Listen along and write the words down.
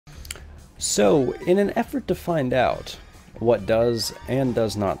So, in an effort to find out what does and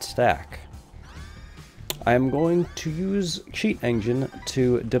does not stack, I am going to use Cheat Engine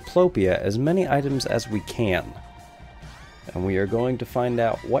to diplopia as many items as we can. And we are going to find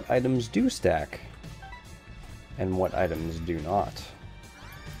out what items do stack and what items do not.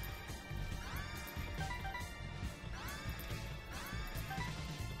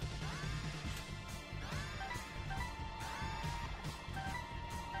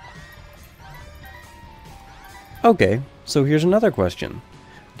 Okay, so here's another question.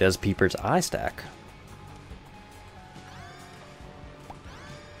 Does Peeper's eye stack?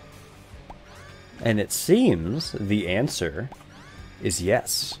 And it seems the answer is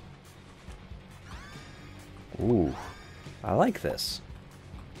yes. Ooh, I like this.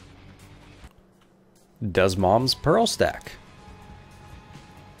 Does Mom's pearl stack?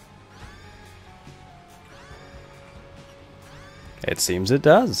 It seems it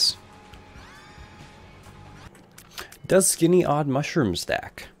does. Does Skinny Odd Mushroom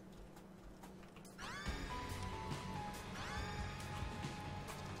stack?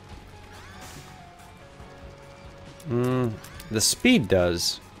 The speed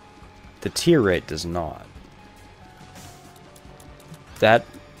does. The tier rate does not. That,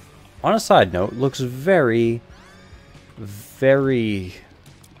 on a side note, looks very, very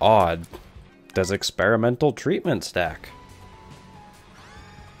odd. Does Experimental Treatment stack?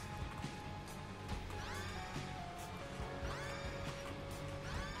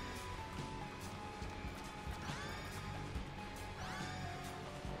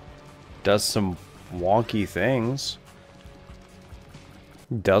 Does some wonky things.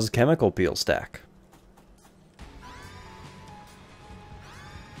 Does Chemical Peel stack?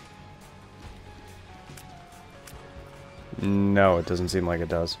 No, it doesn't seem like it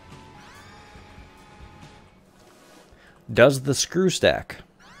does. Does the Screw stack?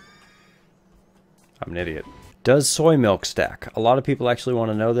 I'm an idiot. Does Soy Milk stack? A lot of people actually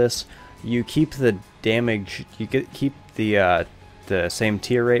want to know this. You keep the damage, keep the same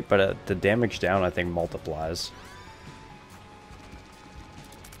tier rate, but the damage down I think multiplies.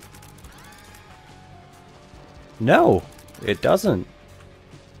 No, it doesn't.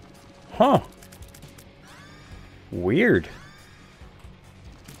 Huh. Weird.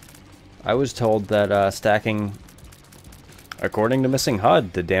 I was told that stacking, according to Missing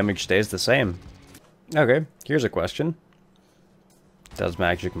HUD, the damage stays the same. Okay, here's a question. Does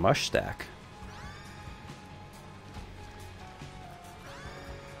Magic Mush stack?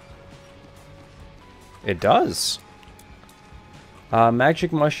 It does.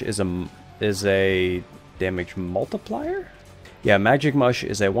 Magic Mush is a damage multiplier? Yeah, Magic Mush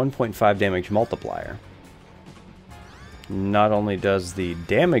is a 1.5 damage multiplier. Not only does the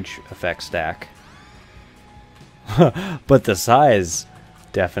damage effect stack, but the size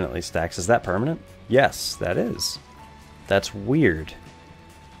definitely stacks. Is that permanent? Yes, that is. That's weird.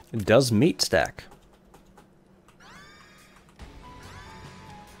 Does Meat stack?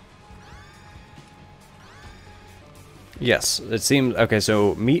 Yes, it seems... Okay,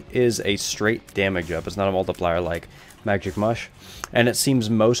 so Meat is a straight damage up. It's not a multiplier like Magic Mush. And it seems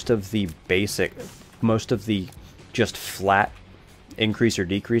most of the just flat increase or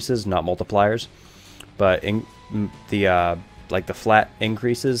decreases, not multipliers. But like the flat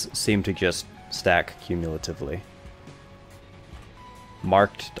increases seem to just stack cumulatively.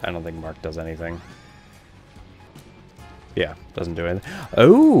 Marked, I don't think Marked does anything. Yeah, doesn't do anything.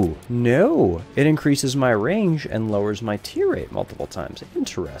 Oh, no! It increases my range and lowers my tier rate multiple times.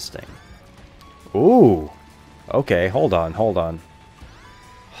 Interesting. Ooh. Okay, hold on. Hold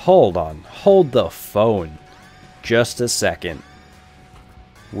the phone. Just a second.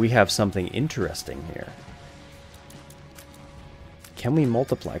 We have something interesting here. Can we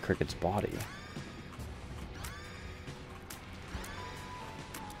multiply Cricket's body?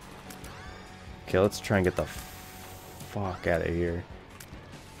 Okay, let's try and get the fuck out of here.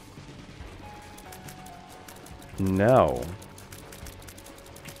 No.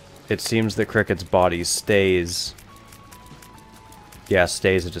 It seems that Cricket's body stays... Yeah,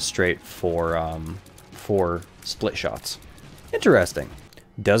 stays at a straight four split shots. Interesting.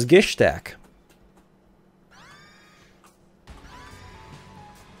 Does Gish stack?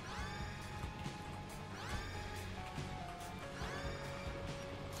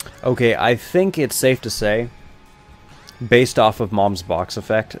 Okay, I think it's safe to say, based off of Mom's box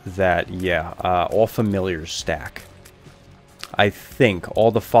effect, that, yeah, all familiars stack. I think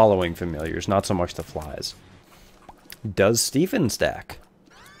all the following familiars, not so much the flies. Does Stephen stack?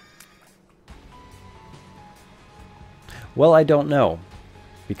 Well, I don't know,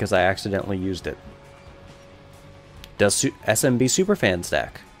 because I accidentally used it. Does SMB Superfan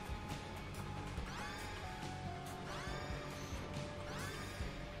stack?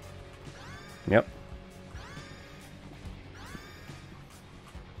 Yep.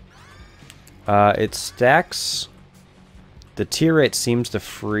 It stacks. The tier rate seems to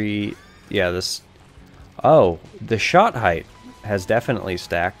free... Yeah, this... Oh, the shot height has definitely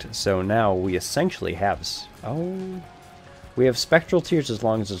stacked, so now we essentially have... Oh... We have spectral tiers as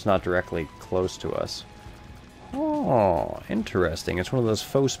long as it's not directly close to us. Oh, interesting. It's one of those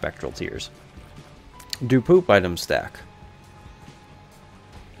faux spectral tiers. Do poop items stack?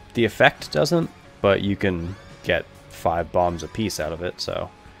 The effect doesn't, but you can get 5 bombs apiece out of it, so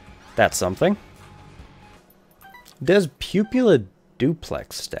that's something. Does Pupilla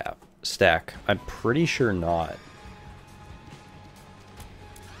Duplex stack? I'm pretty sure not.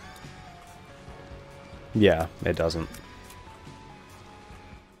 Yeah, it doesn't.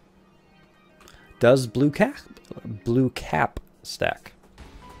 Does Blue Cap stack?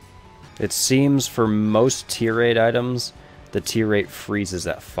 It seems for most tier 8 items, the tier rate freezes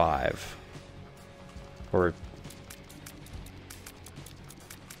at 5.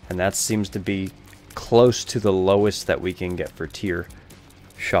 And that seems to be close to the lowest that we can get for tier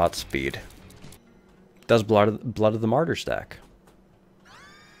shot speed. Does Blood of the Martyr stack?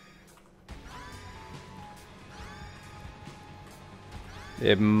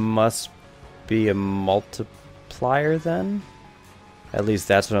 It must be a multiplier then? At least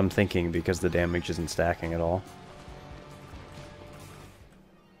that's what I'm thinking, because the damage isn't stacking at all.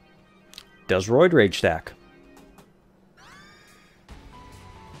 Does Roid Rage stack?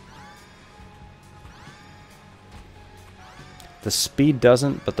 The speed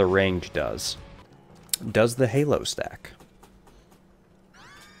doesn't, but the range does. Does the Halo stack?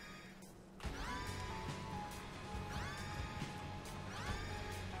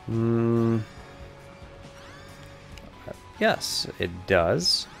 Yes, it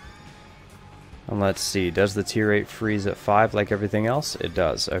does. And let's see, does the tier 8 freeze at 5 like everything else? It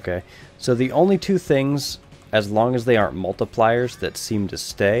does, okay. So the only two things, as long as they aren't multipliers, that seem to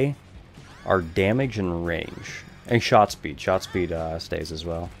stay are damage and range. And shot speed. Shot speed stays as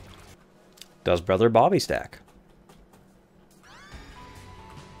well. Does Brother Bobby stack?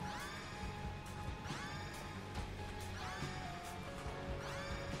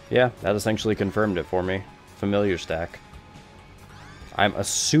 Yeah, that essentially confirmed it for me. Familiar stack. I'm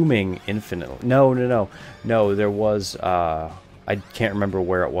assuming infinite. No, there was, I can't remember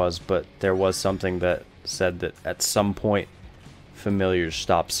where it was, but there was something that said that at some point familiars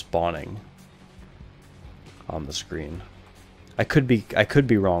stop spawning on the screen. I could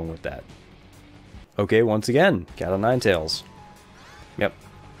be wrong with that. Okay, once again, Cat o' Nine Tails. Yep.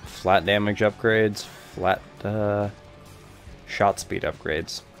 Flat damage upgrades, flat shot speed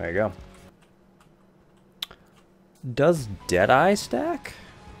upgrades. There you go. Does Deadeye stack?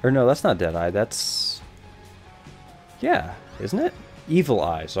 Or no, that's not Deadeye, that's... Yeah, isn't it? Evil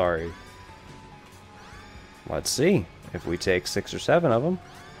Eye, sorry. Let's see. If we take 6 or 7 of them,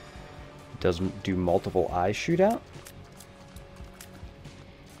 does do multiple eyes shoot out?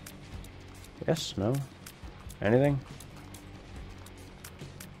 Yes, no? Anything?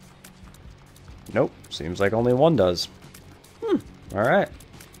 Nope, seems like only one does. Alright.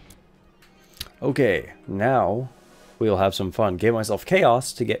 Okay, now we'll have some fun. Gave myself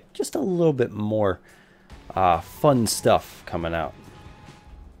chaos to get just a little bit more fun stuff coming out.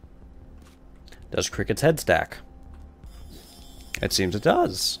 Does Cricket's head stack? It seems it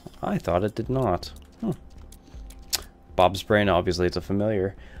does. I thought it did not. Bob's brain, obviously it's a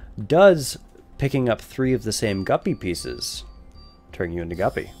familiar. Does picking up 3 of the same Guppy pieces turn you into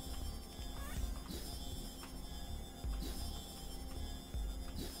Guppy?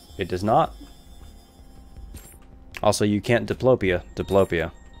 It does not. Also, you can't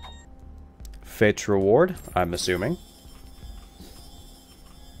Diplopia. Fate's Reward, I'm assuming.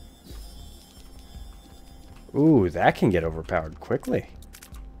 Ooh, that can get overpowered quickly.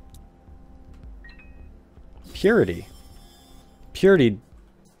 Purity. Purity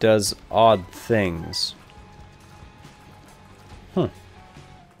does odd things.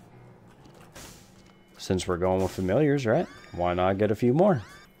 Since we're going with familiars, right? Why not get a few more?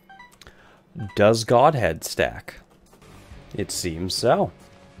 Does Godhead stack? It seems so.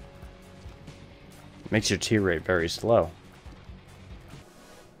 Makes your tier rate very slow.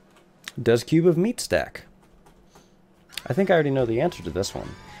 Does Cube of Meat stack? I think I already know the answer to this one.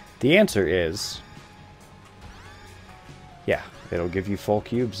 The answer is... yeah, it'll give you full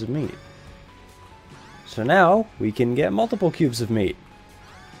cubes of meat. So now, we can get multiple cubes of meat.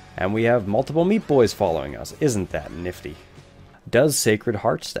 And we have multiple Meat Boys following us. Isn't that nifty? Does Sacred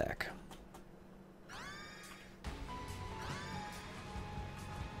Heart stack?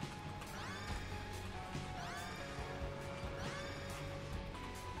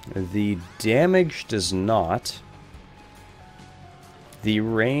 The damage does not. The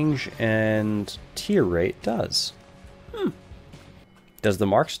range and tier rate does. Does the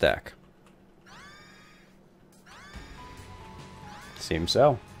mark stack? Seems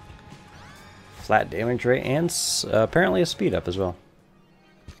so. Flat damage rate and apparently a speed up as well.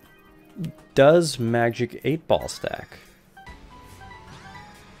 Does magic 8-ball stack?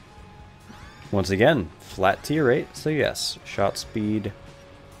 Once again, flat tier rate, so yes. Shot speed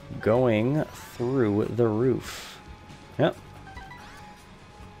going through the roof. Yep.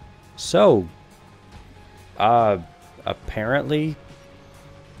 So, apparently,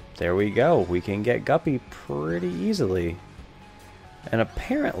 there we go. We can get Guppy pretty easily. And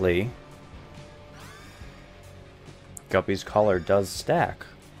apparently, Guppy's collar does stack.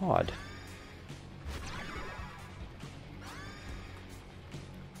 Odd.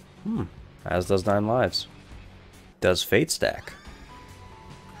 As does 9 lives. Does Fate stack?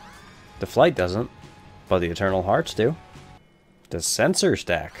 The Flight doesn't, but the Eternal Hearts do. Does Sensor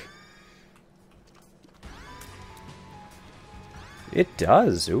stack? It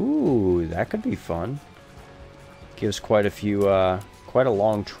does. Ooh, that could be fun. Gives quite a few, quite a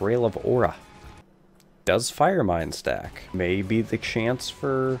long trail of aura. Does Fire Mine stack? Maybe the chance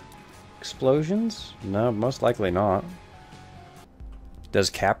for explosions? No, most likely not. Does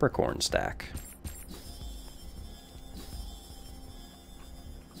Capricorn stack?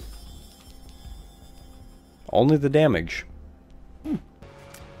 Only the damage.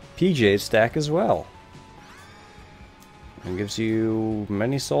 PJs stack as well. And gives you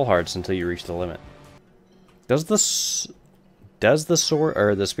many soul hearts until you reach the limit. Does the sword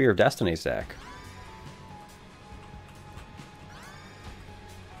or the Spear of Destiny stack?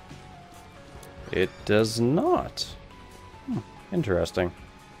 It does not. Interesting.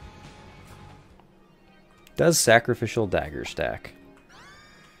 Does Sacrificial Dagger stack?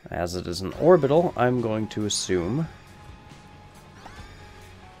 As it is an orbital, I'm going to assume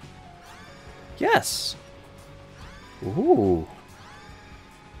yes. Ooh.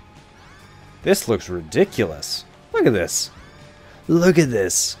 This looks ridiculous. Look at this. Look at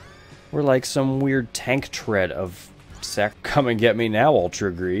this. We're like some weird tank tread of come and get me now,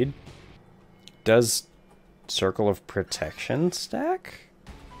 Ultra Greed. Does Circle of Protection stack?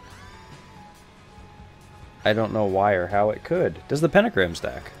 I don't know why or how it could. Does the Pentagram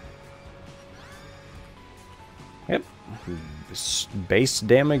stack? Yep. Base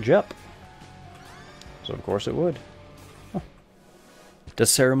damage up. So of course it would. Huh. Does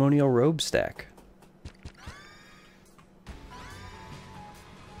Ceremonial Robe stack?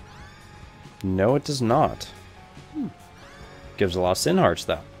 No, it does not. Gives a lot of Sin Hearts,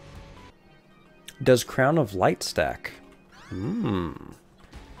 though. Does Crown of Light stack?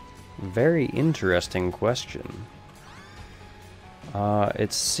 Very interesting question.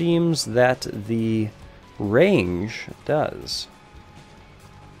 It seems that the range does.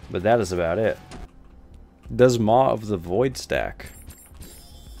 But that is about it. Does Maw of the Void stack?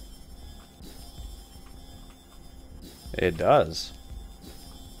 It does.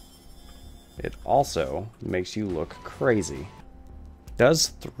 It also makes you look crazy.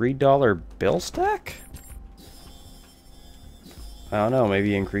 Does $3 bill stack? I don't know,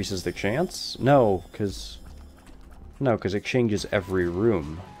 maybe increases the chance? No, because it changes every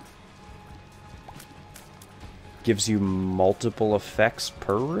room. Gives you multiple effects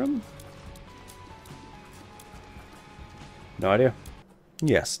per room? No idea.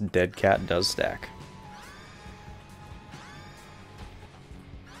 Yes, Dead Cat does stack.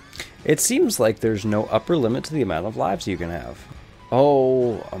 It seems like there's no upper limit to the amount of lives you can have.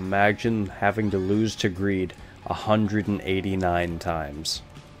 Oh, imagine having to lose to greed 189 times.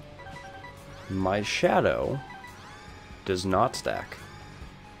 My Shadow does not stack.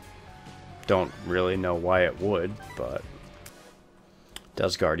 Don't really know why it would, but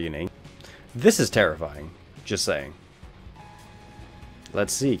does Guardianing. This is terrifying, just saying.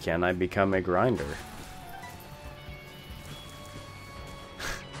 Let's see, can I become a grinder?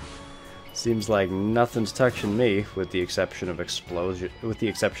 Seems like nothing's touching me, with the exception of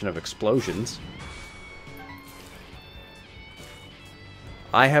explosions.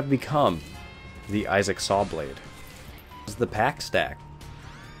 I have become the Isaac Sawblade. This is the pack stack.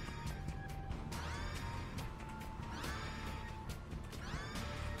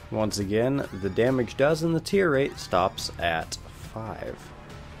 Once again, the damage does and the tier rate stops at 5.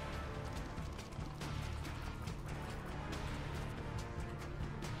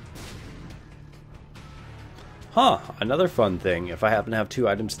 Huh, another fun thing, if I happen to have 2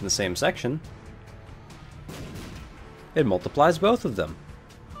 items in the same section, it multiplies both of them.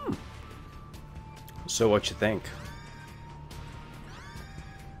 So what you think?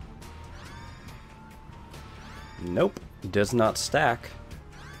 Nope. Does not stack.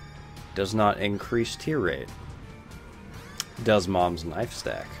 Does not increase tier rate. Does Mom's knife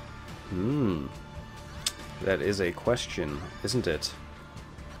stack? That is a question, isn't it?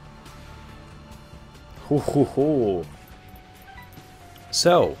 Ho ho ho.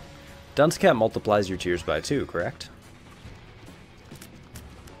 So, Dunce Cap multiplies your tiers by 2, correct?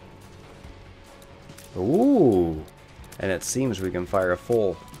 Ooh! And it seems we can fire a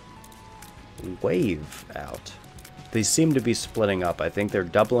full wave out. They seem to be splitting up. I think they're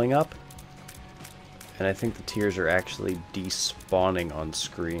doubling up. And I think the tiers are actually despawning on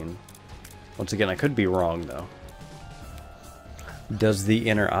screen. Once again, I could be wrong, though. Does the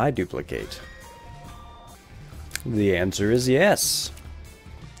inner eye duplicate? The answer is yes.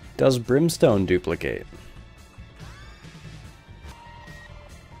 Does Brimstone duplicate?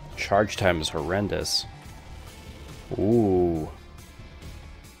 Charge time is horrendous. Ooh.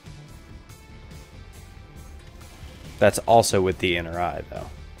 That's also with the inner eye, though.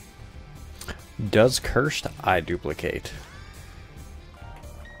 Does Cursed Eye duplicate?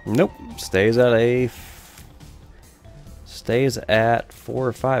 Nope. Stays at 4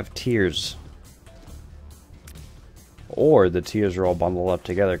 or 5 tiers. Or the tiers are all bundled up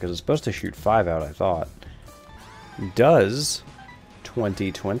together, because it's supposed to shoot 5 out, I thought. Does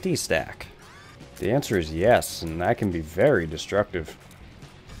 2020 stack? The answer is yes, and that can be very destructive.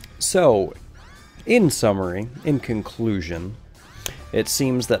 So, in summary, in conclusion, it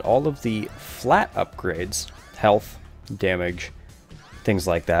seems that all of the flat upgrades, health, damage, things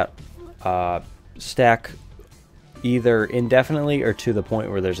like that, stack either indefinitely or to the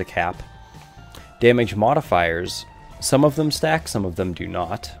point where there's a cap. Damage modifiers, some of them stack, some of them do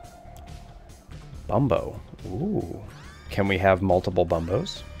not. Bumbo. Ooh. Can we have multiple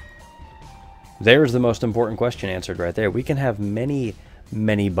Bumbos? There's the most important question answered right there. We can have many,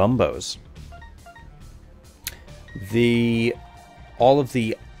 many Bumbos. All of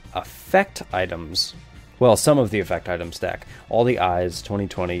the effect items, well, some of the effect items stack. All the eyes,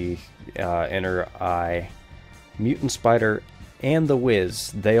 2020, inner eye, mutant spider, and the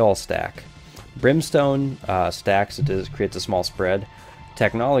whiz, they all stack. Brimstone stacks, it creates a small spread.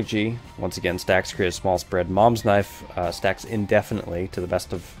 Technology, once again, stacks, creates a small spread. Mom's knife stacks indefinitely to the best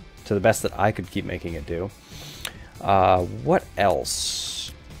that I could keep making it do. What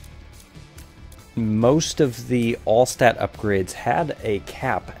else? Most of the all-stat upgrades had a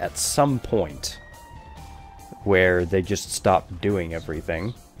cap at some point where they just stopped doing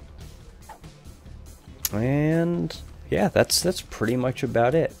everything. And yeah, that's pretty much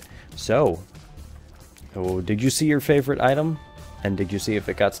about it. So, did you see your favorite item? And did you see if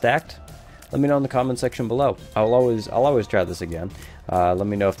it got stacked? Let me know in the comment section below. I'll always try this again. Let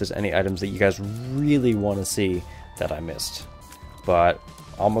me know if there's any items that you guys really want to see that I missed. But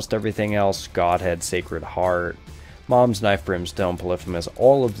almost everything else, Godhead, Sacred Heart, Mom's Knife, Brimstone, Polyphemus,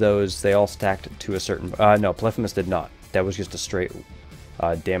 all of those, they all stacked to a certain... no, Polyphemus did not. That was just a straight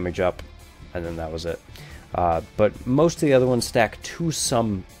damage up, and then that was it. But most of the other ones stack to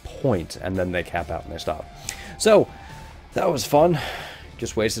some point, and then they cap out and they stop. So, that was fun.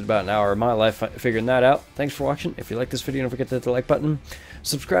 Just wasted about an hour of my life figuring that out. Thanks for watching. If you like this video, don't forget to hit the like button.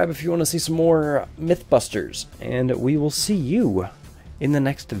 Subscribe if you want to see some more Mythbusters. And we will see you in the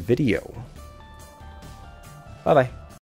next video. Bye-bye.